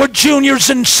as we were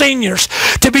juniors and seniors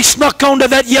to be snuck onto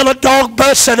that yellow dog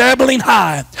bus at Abilene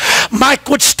High. Mike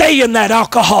would stay in that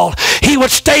alcohol. He would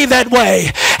stay that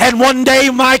way. And one day,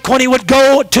 Mike, when he would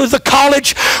go to the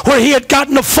college where he had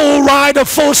gotten a full ride, a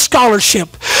full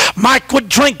scholarship, Mike would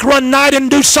drink one night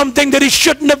and do something that he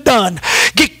shouldn't have done.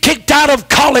 Get kicked out of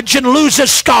college and lose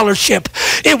his scholarship.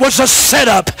 It was a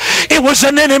setup. It was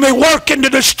an enemy working to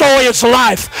destroy his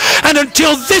life. And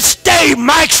until this day,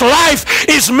 Mike's life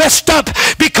is messed up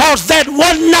because that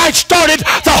one night started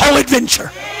the whole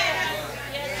adventure.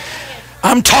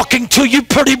 I'm talking to you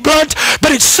pretty blunt,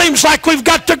 but it seems like we've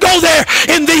got to go there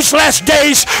in these last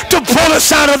days to pull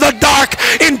us out of the dark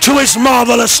into his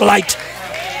marvelous light.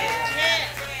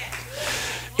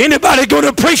 Anybody going to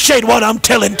appreciate what I'm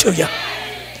telling to you?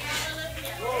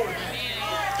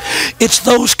 It's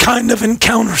those kind of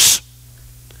encounters.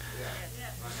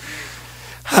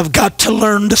 I've got to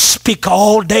learn to speak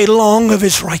all day long of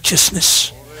his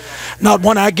righteousness. Not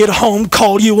when I get home,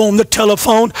 call you on the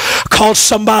telephone, call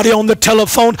somebody on the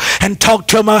telephone and talk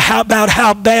to them about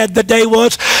how bad the day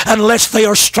was, unless they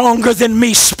are stronger than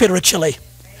me spiritually.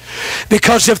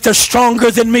 Because if they're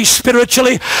stronger than me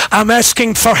spiritually, I'm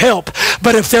asking for help.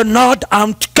 But if they're not,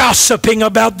 I'm gossiping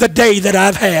about the day that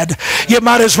I've had. You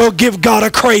might as well give God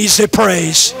a crazy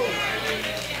praise.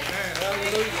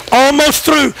 Almost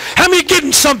through. How many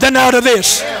getting something out of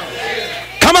this?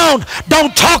 Come on,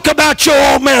 don't talk about your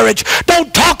old marriage.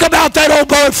 Don't talk about that old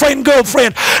boyfriend,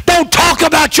 girlfriend. Don't talk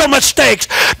about your mistakes.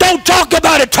 Don't talk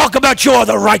about it. Talk about you are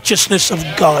the righteousness of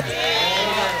God.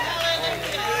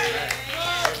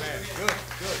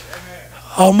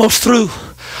 Almost through.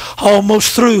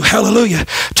 Almost through. Hallelujah.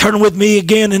 Turn with me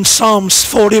again in Psalms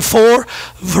 44,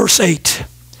 verse 8.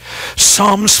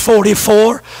 Psalms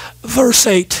 44, verse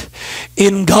 8.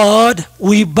 In God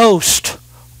we boast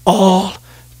all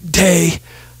day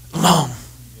long.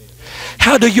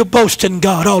 How do you boast in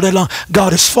God all day long?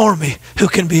 God is for me. Who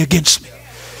can be against me?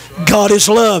 God is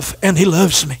love, and he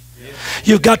loves me.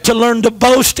 You've got to learn to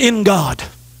boast in God.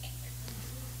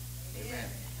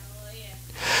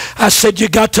 I said you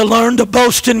got to learn to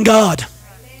boast in God.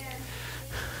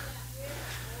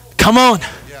 Come on.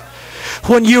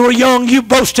 When you were young, you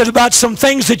boasted about some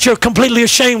things that you're completely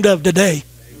ashamed of today.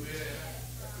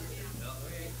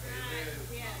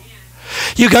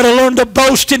 You got to learn to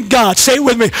boast in God. Say it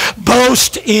with me.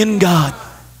 Boast in God.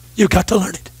 You got to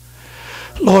learn it.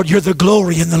 Lord, you're the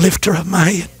glory and the lifter of my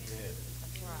head.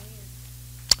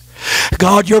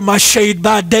 God, you're my shade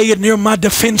by day and you're my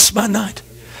defense by night.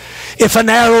 If an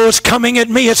arrow is coming at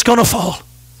me, it's going to fall.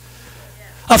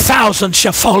 1,000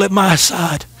 shall fall at my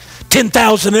side.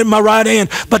 10,000 in my right hand,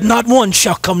 but not one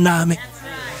shall come nigh me.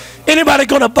 Anybody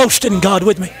going to boast in God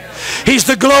with me? He's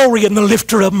the glory and the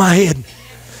lifter of my head.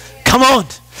 Come on.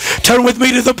 Turn with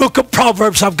me to the book of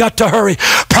Proverbs. I've got to hurry.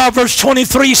 Proverbs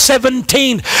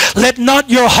 23:17. Let not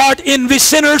your heart envy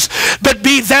sinners, but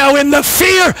be thou in the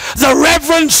fear, the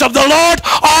reverence of the Lord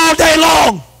all day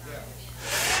long.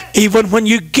 Even when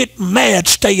you get mad,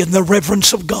 stay in the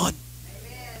reverence of God.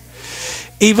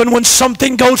 Even when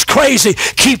something goes crazy,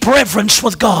 keep reverence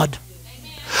with God.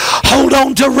 Hold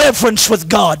on to reverence with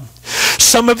God.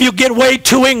 Some of you get way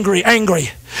too angry.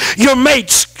 Your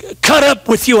mates cut up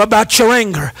with you about your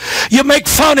anger. You make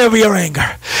fun of your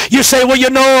anger. You say, well, you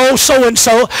know, oh,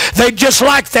 so-and-so, they just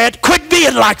like that. Quit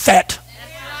being like that.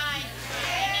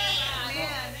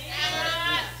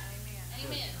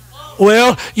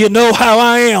 Well, you know how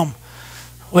I am.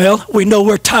 Well, we know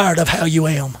we're tired of how you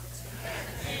am.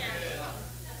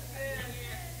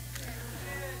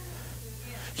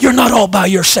 You're not all by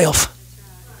yourself.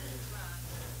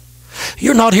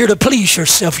 You're not here to please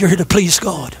yourself. You're here to please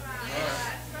God.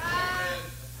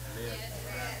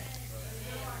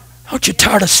 Aren't you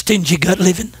tired of stingy gut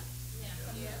living?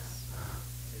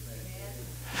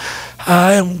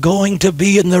 I am going to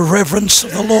be in the reverence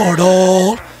of the Lord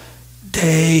all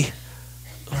day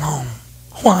long.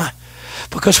 Why?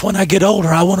 Because when I get older,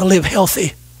 I want to live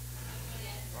healthy.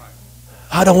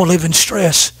 I don't want to live in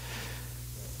stress.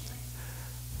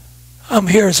 I'm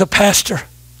here as a pastor,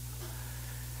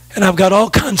 and I've got all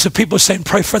kinds of people saying,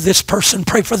 pray for this person,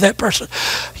 pray for that person.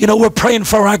 You know, we're praying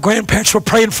for our grandparents, we're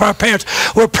praying for our parents,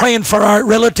 we're praying for our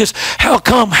relatives. How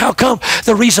come? How come?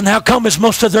 The reason how come is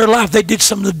most of their life they did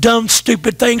some of the dumb,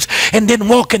 stupid things and didn't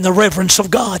walk in the reverence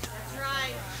of God.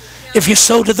 If you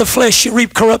sow to the flesh, you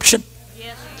reap corruption.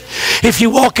 If you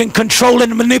walk in control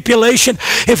and manipulation,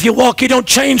 if you walk, you don't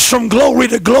change from glory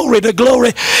to glory to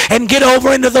glory and get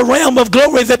over into the realm of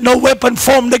glory that no weapon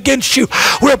formed against you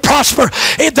will prosper.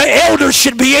 The elders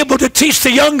should be able to teach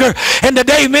the younger, and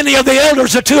today many of the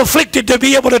elders are too afflicted to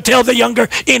be able to tell the younger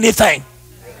anything.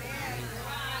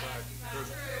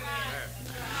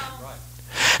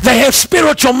 They have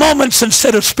spiritual moments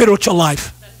instead of spiritual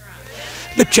life.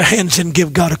 Lift your hands and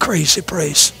give God a crazy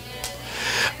praise.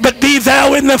 But be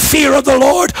thou in the fear of the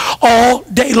Lord all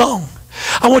day long.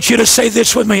 I want you to say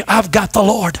this with me. I've got the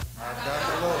Lord.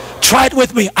 Try it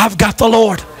with me. I've got the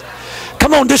Lord.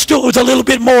 Come on, just do it with a little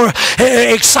bit more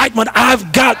excitement.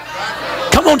 I've got.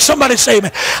 Come on, somebody say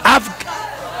amen.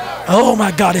 Oh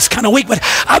my God, it's kind of weak, but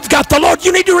I've got the Lord.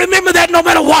 You need to remember that no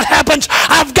matter what happens,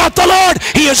 I've got the Lord.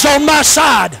 He is on my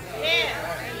side.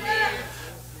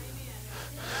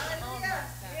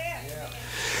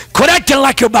 Quit acting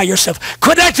like you're by yourself.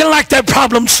 Quit acting like that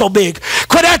problem's so big.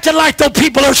 Quit acting like those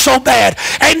people are so bad.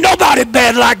 Ain't nobody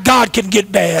bad like God can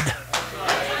get bad.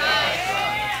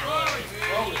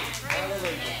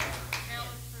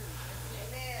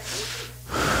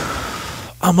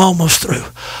 I'm almost through.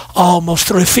 Almost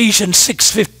through. Ephesians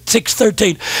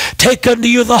 6:13. Take unto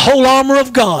you the whole armor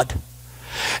of God,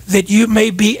 that you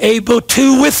may be able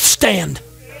to withstand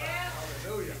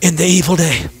in the evil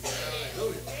day.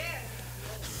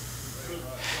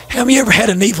 Have you ever had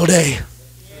an evil day?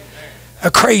 A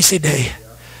crazy day?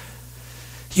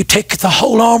 You take the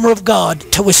whole armor of God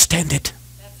to withstand it.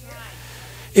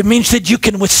 It means that you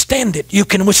can withstand it. You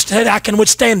can withstand. I can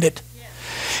withstand it.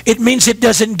 It means it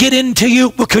doesn't get into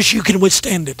you because you can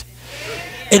withstand it.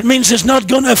 It means it's not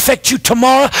going to affect you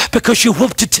tomorrow because you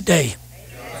whooped it today.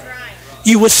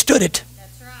 You withstood it.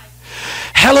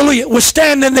 Hallelujah.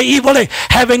 Withstand in the evil day.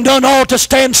 Having done all to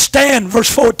stand, stand. Verse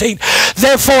 14.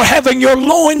 Therefore, having your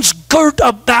loins girt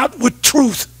about with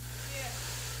truth.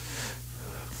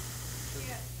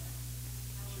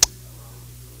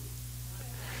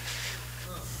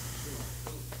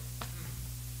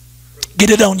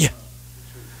 Get it on you.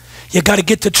 You got to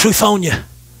get the truth on you.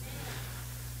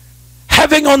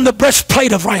 Having on the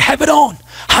breastplate of right. Have it on.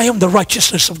 I am the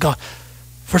righteousness of God.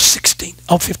 Verse 16,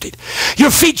 15. Your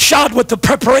feet shod with the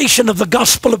preparation of the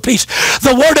gospel of peace.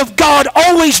 The word of God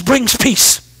always brings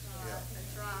peace.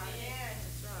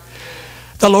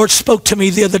 The Lord spoke to me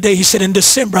the other day. He said, in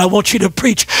December, I want you to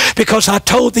preach because I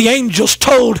told the angels,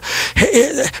 told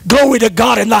glory to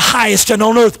God in the highest and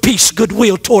on earth peace,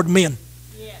 goodwill toward men.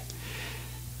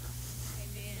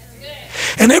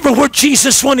 And everywhere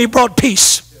Jesus went, he brought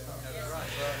peace.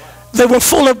 They were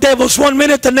full of devils one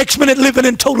minute, the next minute living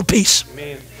in total peace.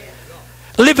 Amen.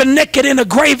 Living naked in a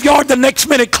graveyard, the next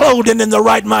minute clothed and in the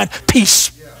right mind.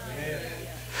 Peace. Amen.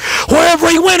 Wherever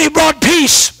he went, he brought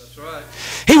peace. That's right.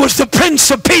 He was the Prince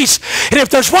of Peace. And if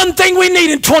there's one thing we need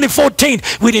in 2014,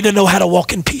 we need to know how to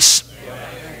walk in peace.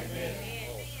 Amen.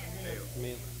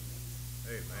 Amen.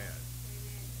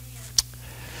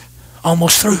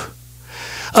 Almost through.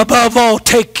 Above all,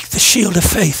 take the shield of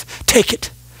faith. Take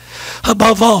it.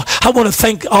 Above all, I want to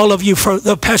thank all of you for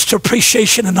the pastor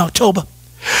appreciation in October.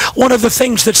 One of the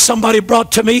things that somebody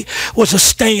brought to me was a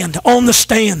stand. On the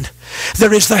stand,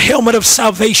 there is the helmet of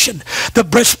salvation, the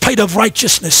breastplate of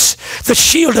righteousness, the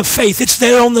shield of faith. It's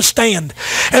there on the stand.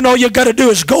 And all you got to do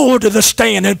is go over to the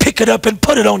stand and pick it up and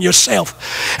put it on yourself.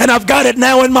 And I've got it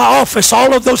now in my office,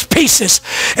 all of those pieces.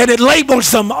 And it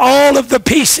labels them, all of the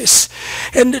pieces.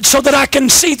 And so that I can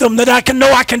see them, that I can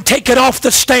know I can take it off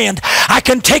the stand. I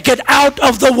can take it out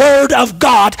of the Word of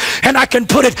God and I can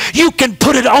put it, you can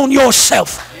put it on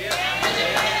yourself.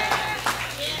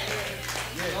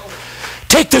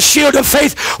 Take the shield of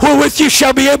faith wherewith you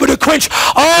shall be able to quench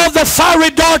all the fiery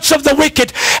darts of the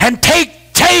wicked, and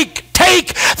take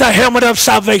the helmet of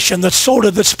salvation, the sword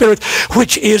of the Spirit,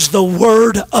 which is the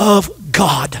Word of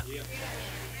God.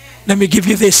 Let me give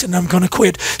you this and I'm going to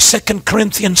quit. 2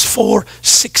 Corinthians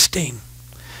 4:16.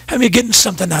 How many getting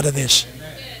something out of this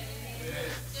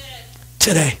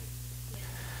today?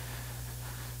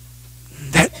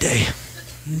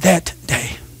 That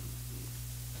day,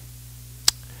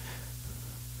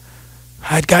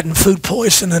 I'd gotten food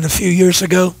poisoning a few years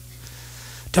ago.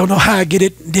 Don't know how I get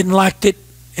it. Didn't like it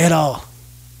at all.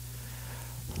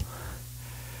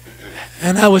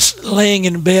 And I was laying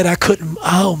in bed. I couldn't.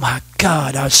 Oh my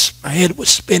God! My head was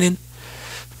spinning.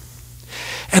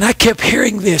 And I kept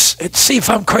hearing this. See if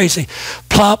I'm crazy.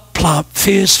 Plop, plop,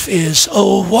 fizz, fizz.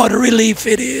 Oh, what a relief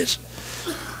it is.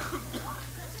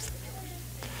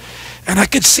 And I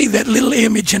could see that little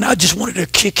image, and I just wanted to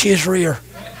kick his rear.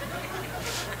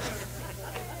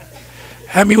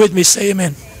 Have me with me? Say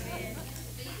amen.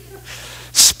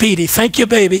 Speedy. Thank you,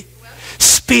 baby.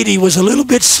 Speedy was a little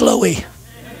bit slowy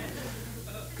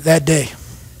that day.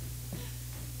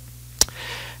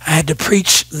 I had to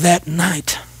preach that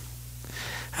night.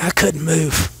 I couldn't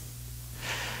move.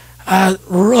 I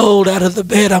rolled out of the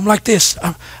bed. I'm like this.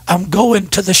 I'm going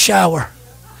to the shower.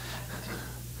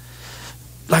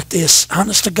 Like this.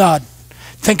 Honest to God.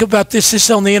 Think about this. This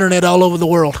is on the internet all over the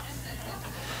world.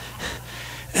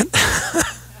 And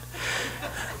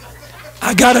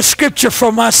I got a scripture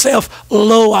for myself.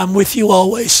 Lo, I'm with you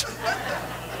always.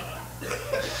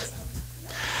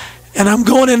 And I'm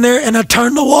going in there and I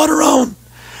turn the water on.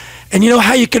 And you know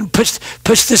how you can push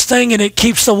this thing and it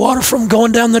keeps the water from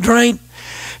going down the drain?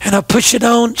 And I push it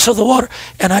on so the water,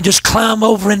 and I just climb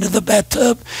over into the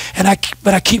bathtub,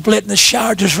 but I keep letting the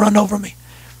shower just run over me.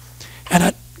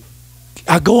 And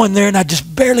I go in there and I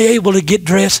just barely able to get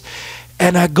dressed,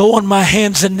 and I go on my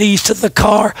hands and knees to the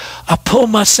car. I pull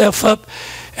myself up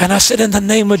and I said, in the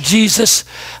name of Jesus,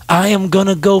 I am going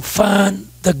to go find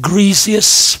the greasiest,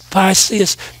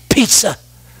 spiciest pizza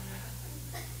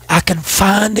I can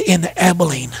find in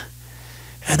Abilene,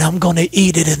 and I'm going to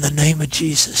eat it in the name of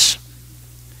Jesus.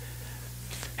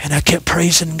 And I kept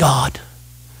praising God.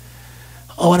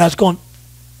 Oh, and I was going,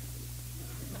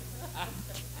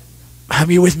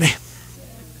 are you with me?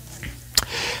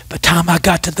 By the time I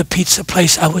got to the pizza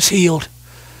place, I was healed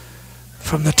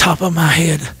from the top of my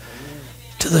head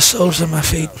to the soles of my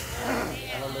feet.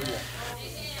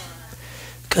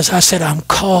 Because I said, I'm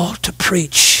called to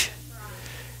preach.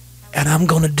 And I'm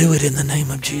going to do it in the name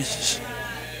of Jesus.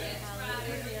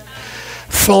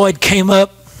 Floyd came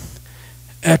up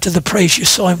after the praise. You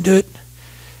saw him do it.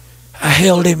 I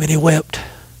held him and he wept.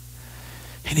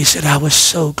 And he said, I was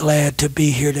so glad to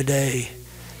be here today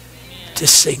to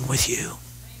sing with you.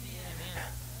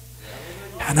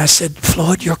 And I said,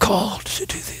 Floyd, you're called to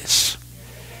do this.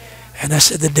 And I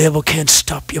said, the devil can't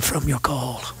stop you from your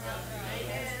call.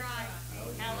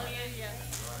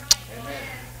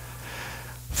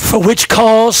 For which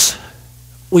cause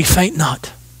we faint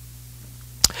not.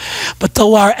 But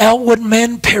though our outward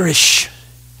man perish,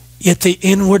 yet the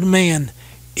inward man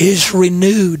is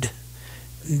renewed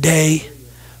day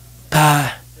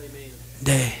by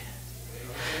day.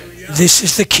 This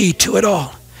is the key to it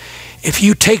all. If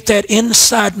you take that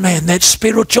inside man, that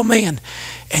spiritual man,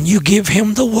 and you give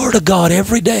him the Word of God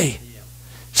every day,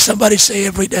 somebody say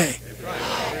every day,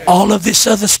 all of this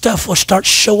other stuff will start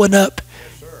showing up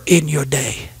in your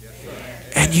day.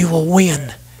 And you will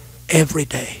win every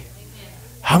day.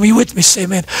 How many with me? Say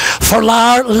amen. For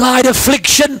our light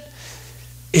affliction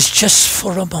is just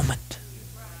for a moment.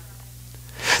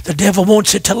 The devil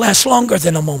wants it to last longer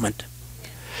than a moment.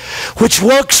 Which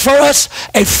works for us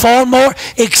a far more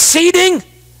exceeding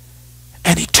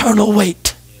and eternal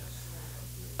weight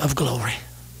of glory.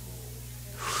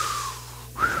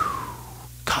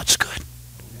 God's good.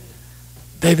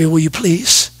 Baby, will you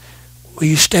please? Will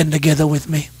you stand together with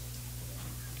me?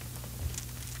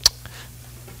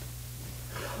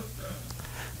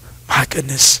 My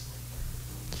goodness.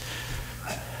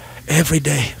 Every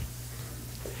day.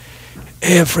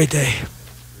 Every day.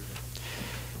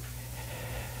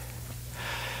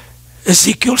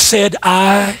 Ezekiel said,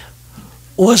 I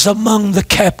was among the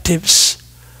captives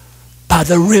by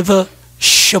the river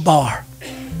Shabar.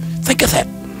 Think of that.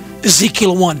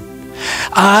 Ezekiel 1.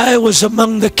 I was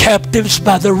among the captives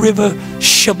by the river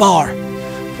Shabar.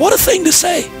 What a thing to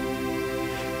say.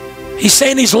 He's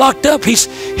saying he's locked up. He's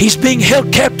being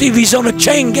held captive. He's on a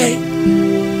chain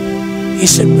gang. He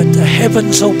said, but the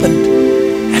heavens opened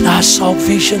and I saw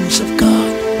visions of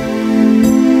God.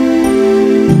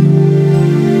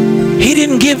 He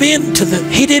didn't give in to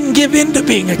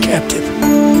being a captive.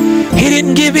 He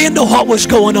didn't give in to what was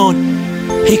going on.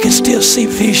 He could still see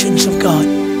visions of God.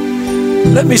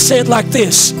 Let me say it like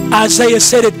this. Isaiah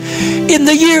said it. In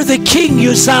the year that King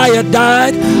Uzziah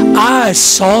died, I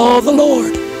saw the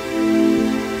Lord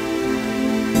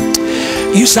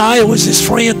Uzziah was his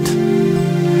friend.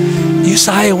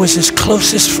 Uzziah was his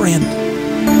closest friend.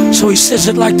 So he says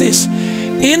it like this: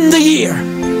 in the year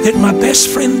that my best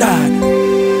friend died,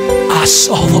 I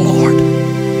saw the Lord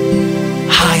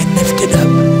high and lifted up.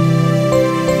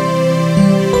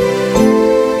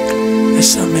 There's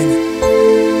something.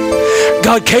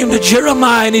 God came to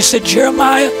Jeremiah and he said,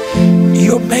 Jeremiah,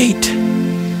 your mate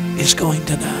is going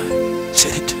to die.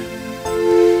 Said it to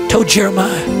him. Told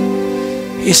Jeremiah.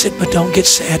 He said, but don't get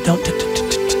sad. Don't.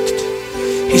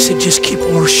 He said, just keep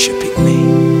worshiping me.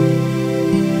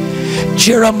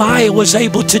 Jeremiah was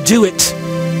able to do it.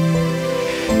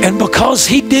 And because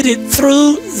he did it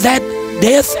through that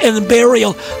death and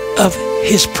burial of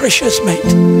his precious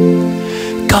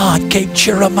mate, God gave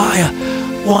Jeremiah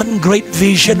one great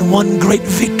vision, one great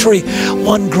victory,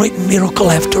 one great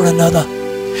miracle after another.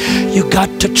 You got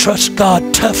to trust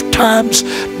God. Tough times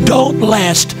don't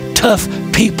last. Tough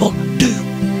people do.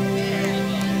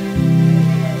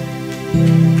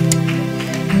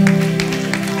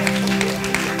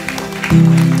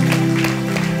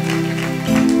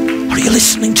 Are you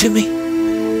listening to me?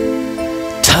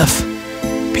 Tough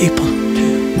people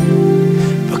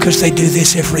do. Because they do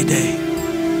this every day.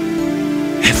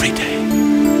 Every day.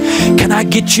 Can I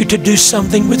get you to do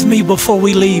something with me before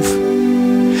we leave?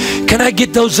 Can I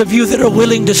get those of you that are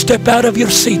willing to step out of your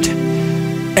seat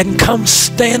and come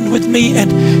stand with me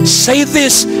and say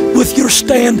this with your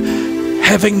stand,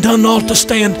 having done all to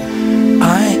stand?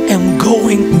 I am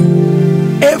going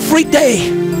every day.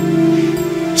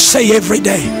 Say every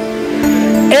day.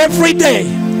 Every day.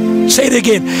 Say it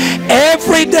again.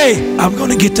 Every day I'm going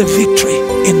to get the victory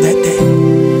in that day.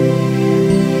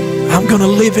 I'm going to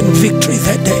live in victory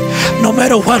that day. No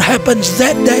matter what happens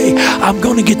that day, I'm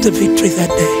going to get the victory that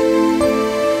day.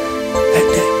 That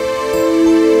day.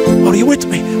 Are you with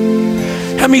me?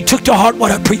 How many took to heart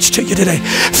what I preached to you today?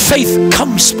 Faith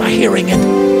comes by hearing and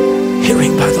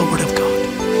hearing by the Word of God.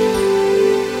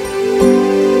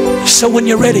 So when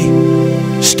you're ready,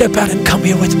 step out and come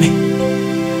here with me.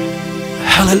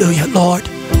 Hallelujah, Lord,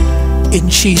 in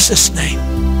Jesus' name.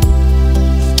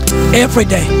 Every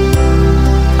day,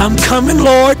 I'm coming,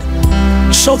 Lord,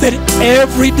 so that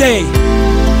every day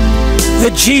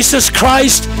that Jesus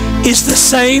Christ is the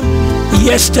same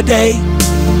yesterday,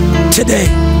 today.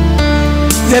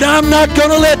 That I'm not going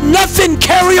to let nothing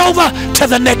carry over to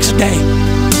the next day.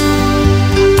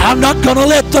 I'm not going to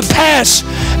let the past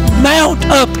mount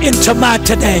up into my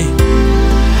today.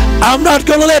 I'm not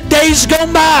going to let days go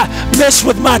by mess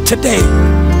with my today.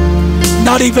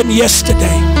 Not even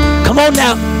yesterday. Come on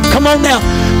now. Come on now.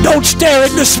 Don't stare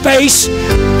into space.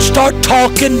 Start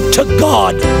talking to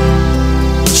God.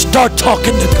 Start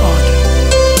talking to God.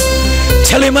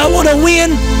 Tell Him I want to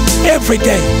win every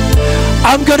day.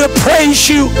 I'm going to praise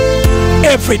you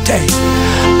every day.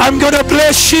 I'm going to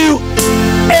bless you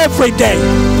every day.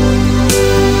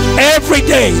 Every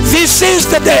day. This is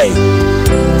the day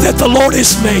that the Lord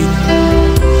has made.